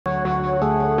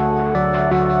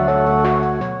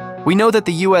We know that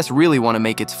the US really want to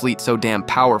make its fleet so damn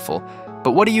powerful,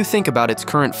 but what do you think about its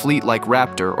current fleet like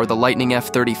Raptor or the Lightning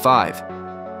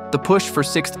F-35? The push for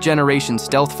 6th-generation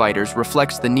stealth fighters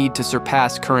reflects the need to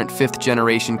surpass current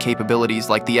 5th-generation capabilities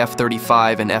like the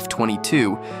F-35 and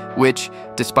F-22, which,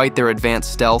 despite their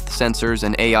advanced stealth, sensors,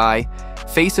 and AI,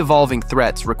 face evolving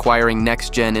threats requiring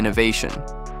next-gen innovation.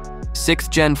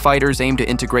 6th-gen fighters aim to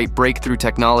integrate breakthrough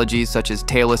technologies such as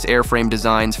tailless airframe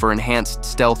designs for enhanced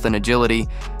stealth and agility,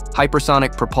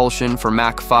 hypersonic propulsion for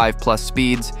Mach 5+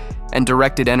 speeds, and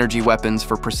directed energy weapons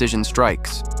for precision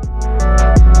strikes.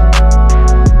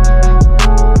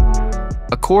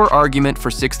 A core argument for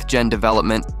 6th-gen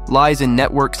development lies in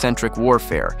network-centric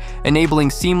warfare, enabling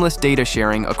seamless data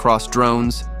sharing across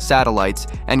drones, satellites,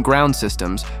 and ground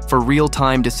systems for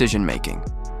real-time decision-making.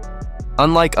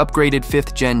 Unlike upgraded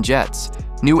 5th-gen jets,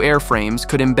 new airframes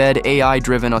could embed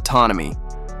AI-driven autonomy,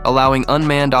 allowing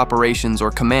unmanned operations or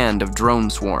command of drone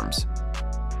swarms.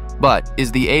 But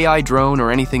is the AI drone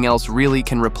or anything else really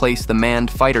can replace the manned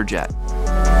fighter jet?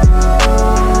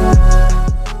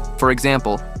 For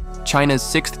example, China's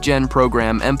 6th-gen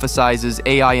program emphasizes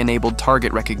AI-enabled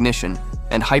target recognition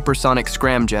and hypersonic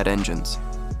scramjet engines.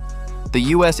 The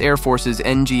U.S. Air Force's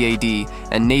NGAD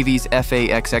and Navy's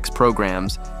FA-XX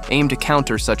programs aim to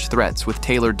counter such threats with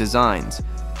tailored designs,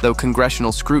 though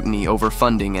congressional scrutiny over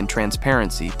funding and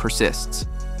transparency persists.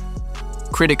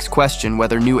 Critics question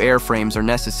whether new airframes are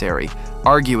necessary,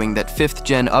 arguing that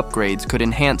 5th-gen upgrades could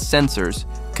enhance sensors,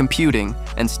 computing,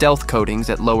 and stealth coatings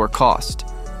at lower cost.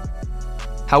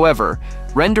 However,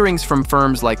 renderings from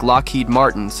firms like Lockheed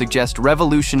Martin suggest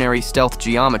revolutionary stealth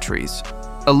geometries,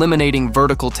 eliminating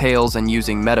vertical tails and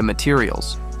using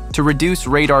metamaterials to reduce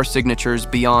radar signatures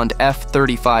beyond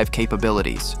F-35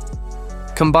 capabilities.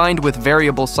 Combined with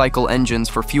variable cycle engines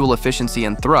for fuel efficiency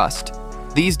and thrust,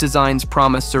 these designs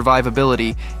promise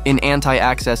survivability in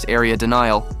anti-access area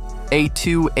denial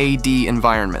A2AD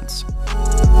environments.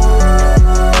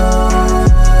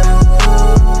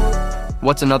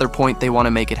 What's another point they want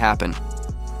to make it happen?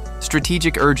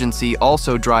 Strategic urgency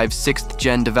also drives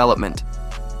 6th-gen development.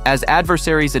 As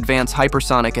adversaries advance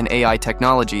hypersonic and AI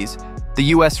technologies, the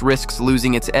US risks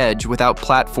losing its edge without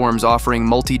platforms offering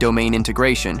multi-domain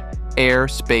integration, air,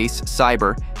 space,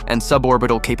 cyber, and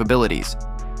suborbital capabilities.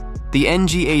 The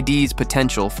NGAD's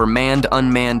potential for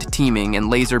manned-unmanned teaming and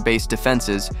laser-based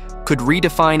defenses could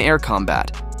redefine air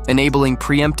combat, enabling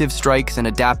preemptive strikes and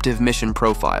adaptive mission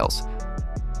profiles.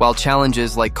 While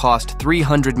challenges like cost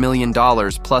 $300 million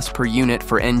plus per unit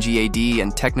for NGAD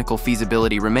and technical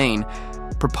feasibility remain,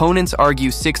 proponents argue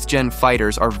 6th-gen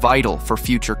fighters are vital for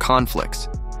future conflicts.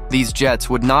 These jets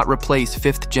would not replace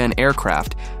 5th-gen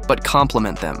aircraft, but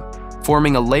complement them,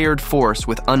 forming a layered force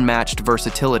with unmatched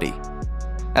versatility.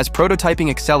 As prototyping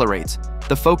accelerates,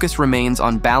 the focus remains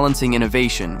on balancing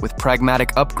innovation with pragmatic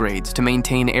upgrades to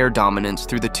maintain air dominance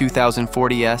through the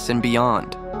 2040s and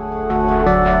beyond.